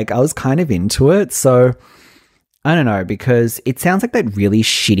 Manjubi, like I was kind of into it. So I don't know, because it sounds like that really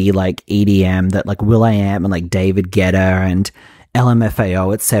shitty like EDM that like will.i.am and like David Guetta and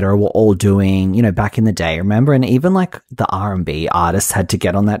LMFAO, etc., were all doing, you know, back in the day, remember? And even like the R&B artists had to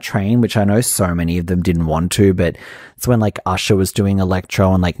get on that train, which I know so many of them didn't want to, but it's when like Usher was doing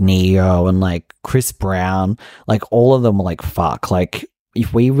electro, and like Neo and like Chris Brown, like all of them were like, fuck, like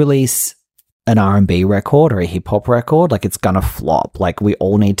if we release an R&B record or a hip hop record, like it's gonna flop. Like we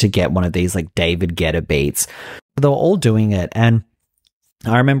all need to get one of these like David Guetta beats. They were all doing it, and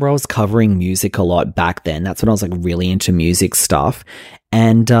I remember I was covering music a lot back then. That's when I was like really into music stuff.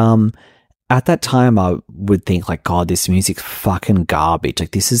 And at that time, I would think like, God, this music's fucking garbage.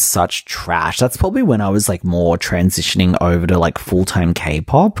 Like, this is such trash. That's probably when I was like more transitioning over to like full-time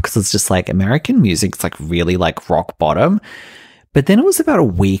K-pop, because it's just like American music's like really like rock bottom. But then it was about a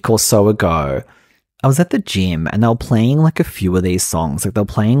week or so ago, I was at the gym and they were playing like a few of these songs. Like, they were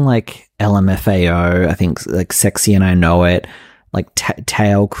playing like LMFAO, I think like Sexy and I Know It, like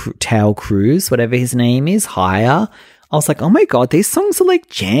Tail Cruise, whatever his name is, Higher. I was like, oh my God, these songs are like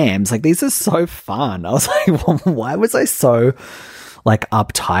jams. Like, these are so fun. I was like, well, why was I so like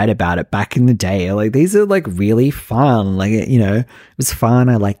uptight about it back in the day? Like, these are like really fun. Like, you know, it was fun.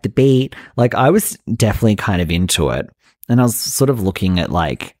 I liked the beat. Like, I was definitely kind of into it. And I was sort of looking at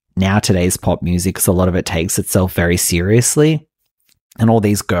like now today's pop music, because a lot of it takes itself very seriously. And all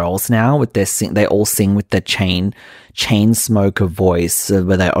these girls now with their they all sing with the chain smoker voice,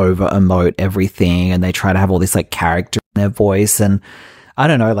 where they over emote everything and they try to have all this like character in their voice. And I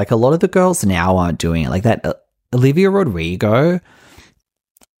don't know, like a lot of the girls now aren't doing it. Like that Olivia Rodrigo,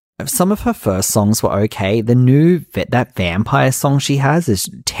 some of her first songs were okay. The new that vampire song she has is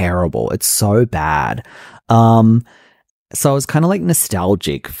terrible. It's so bad. So I was kind of like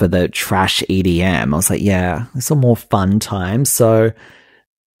nostalgic for the trash EDM. I was like, yeah, it's a more fun time. So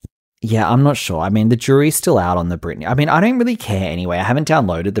yeah, I'm not sure. I mean, the jury's still out on the Britney. I mean, I don't really care anyway. I haven't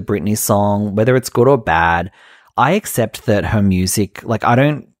downloaded the Britney song, whether it's good or bad. I accept that her music, like I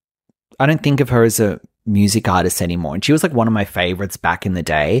don't think of her as a music artist anymore. And she was like one of my favorites back in the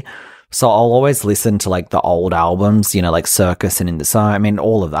day. So I'll always listen to like the old albums, you know, like Circus and In the Sun. I mean,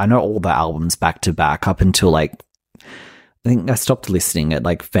 I know all the albums back to back up until like, I think I stopped listening at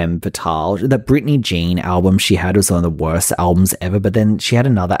like Femme Fatale. The Britney Jean album she had was one of the worst albums ever, but then she had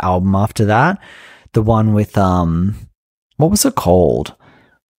another album after that. The one with, what was it called?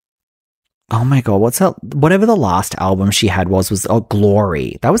 Oh my God, what's that? Whatever the last album she had was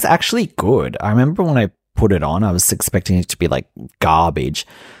Glory. That was actually good. I remember when I put it on, I was expecting it to be like garbage.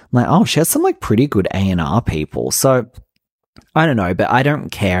 I'm like, oh, she has some like pretty good A&R people. So I don't know, but I don't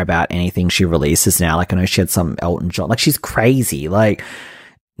care about anything she releases now. Like, I know she had some Elton John. Like, she's crazy. Like,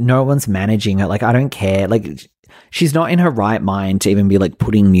 no one's managing her. Like, I don't care. Like, she's not in her right mind to even be, like,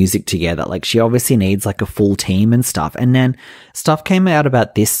 putting music together. Like, she obviously needs, like, a full team and stuff. And then stuff came out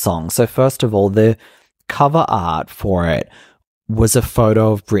about this song. So, first of all, the cover art for it was a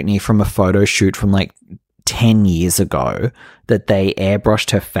photo of Britney from a photo shoot from, like, 10 years ago that they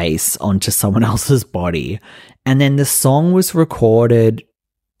airbrushed her face onto someone else's body. And then the song was recorded,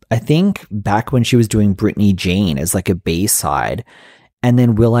 I think, back when she was doing Britney Jean as like a B-side. And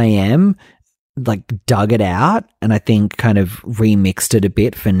then will.i.am like dug it out and I think kind of remixed it a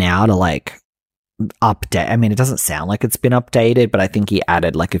bit for now to like update. I mean, it doesn't sound like it's been updated, but I think he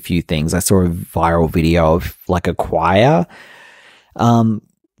added like a few things. I saw a viral video of like a choir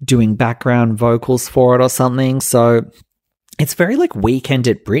doing background vocals for it or something. So it's very like Weekend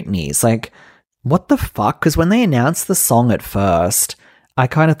at Britney's. Like, what the fuck? Because when they announced the song at first, I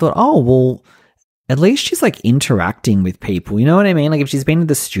kind of thought, oh, well, at least she's like interacting with people. You know what I mean? Like, if she's been in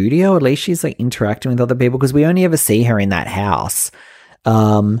the studio, at least she's like interacting with other people, because we only ever see her in that house.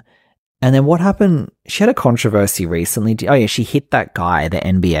 And then what happened? She had a controversy recently. Oh yeah, she hit that guy, the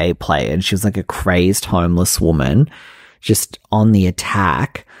NBA player, and she was like a crazed homeless woman just on the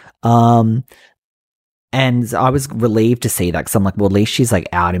attack. And I was relieved to see that, because I'm like, well, at least she's like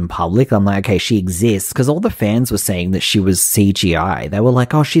out in public. I'm like, okay, she exists, because all the fans were saying that she was CGI. They were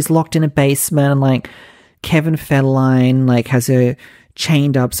like, oh, she's locked in a basement, and like Kevin Federline like has her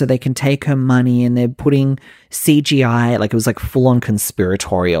chained up so they can take her money, and they're putting CGI, like it was like full on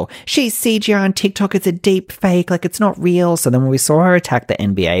conspiratorial. She's CGI on TikTok, it's a deep fake, like it's not real. So then when we saw her attack the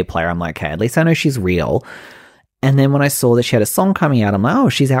NBA player, I'm like, okay, at least I know she's real. And then when I saw that she had a song coming out, I'm like, oh,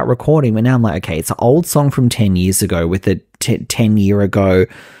 she's out recording. But now I'm like, okay, it's an old song from 10 years ago with the 10-year ago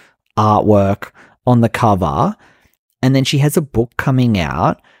artwork on the cover. And then she has a book coming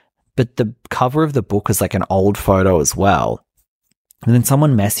out, but the cover of the book is like an old photo as well. And then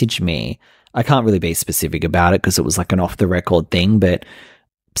someone messaged me. I can't really be specific about it because it was like an off the record thing, but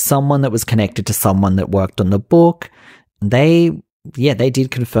someone that was connected to someone that worked on the book, they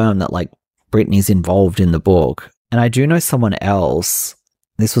did confirm that like Britney's involved in the book. And I do know someone else,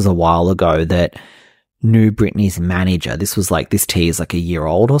 this was a while ago, that knew Britney's manager. This tea is like a year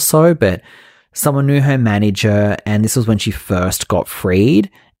old or so, but someone knew her manager, and this was when she first got freed.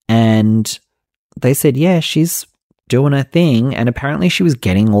 And they said, yeah, she's doing her thing. And apparently she was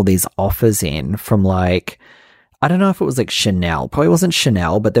getting all these offers in from like, I don't know if it was like Chanel, probably wasn't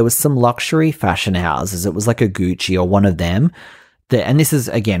Chanel, but there was some luxury fashion houses. It was like a Gucci or one of them. And this is,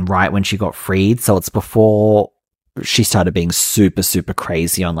 again, right when she got freed. So it's before she started being super, super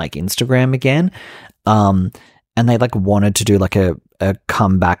crazy on like Instagram again. And they like wanted to do like a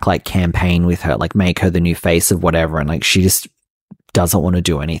comeback like campaign with her, like make her the new face of whatever. And like, she just doesn't want to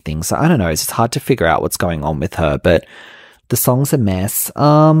do anything. So I don't know. It's just hard to figure out what's going on with her, but the song's a mess.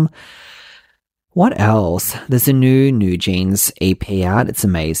 What else? There's a new Jeans EP out. It's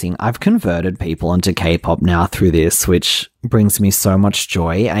amazing. I've converted people into K-pop now through this, which brings me so much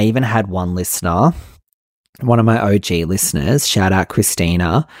joy. I even had one listener, one of my OG listeners, shout out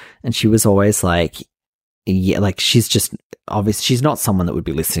Christina, and she was always like, yeah, like she's just obviously she's not someone that would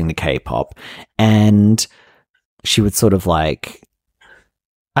be listening to K-pop, and she would sort of like,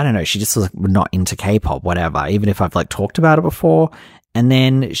 I don't know, she just was like not into K-pop, whatever, even if I've like talked about it before. And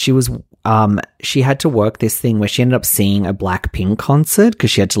then she was she had to work this thing where she ended up seeing a Blackpink concert because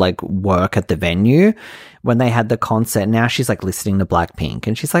she had to like work at the venue when they had the concert. Now she's like listening to Blackpink,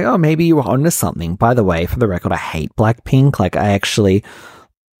 and she's like, oh, maybe you were onto something. By the way, for the record, I hate Blackpink. Like,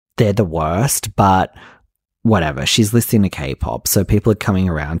 they're the worst, but whatever. She's listening to K-pop, so people are coming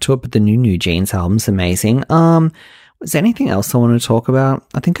around to it. But the new Jeans album's amazing. Was there anything else I want to talk about?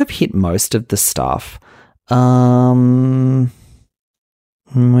 I think I've hit most of the stuff.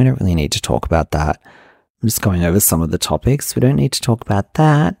 We don't really need to talk about that. I'm just going over some of the topics. We don't need to talk about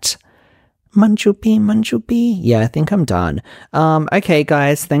that. Manjupi. Yeah, I think I'm done. Okay,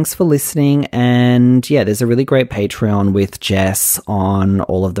 guys, thanks for listening. And yeah, there's a really great Patreon with Jess on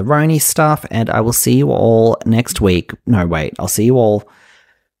all of the Roni stuff. And I will see you all next week. No, wait, I'll see you all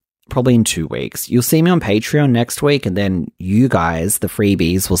probably in 2 weeks. You'll see me on Patreon next week. And then you guys, the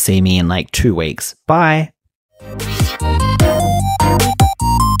freebies, will see me in like 2 weeks. Bye.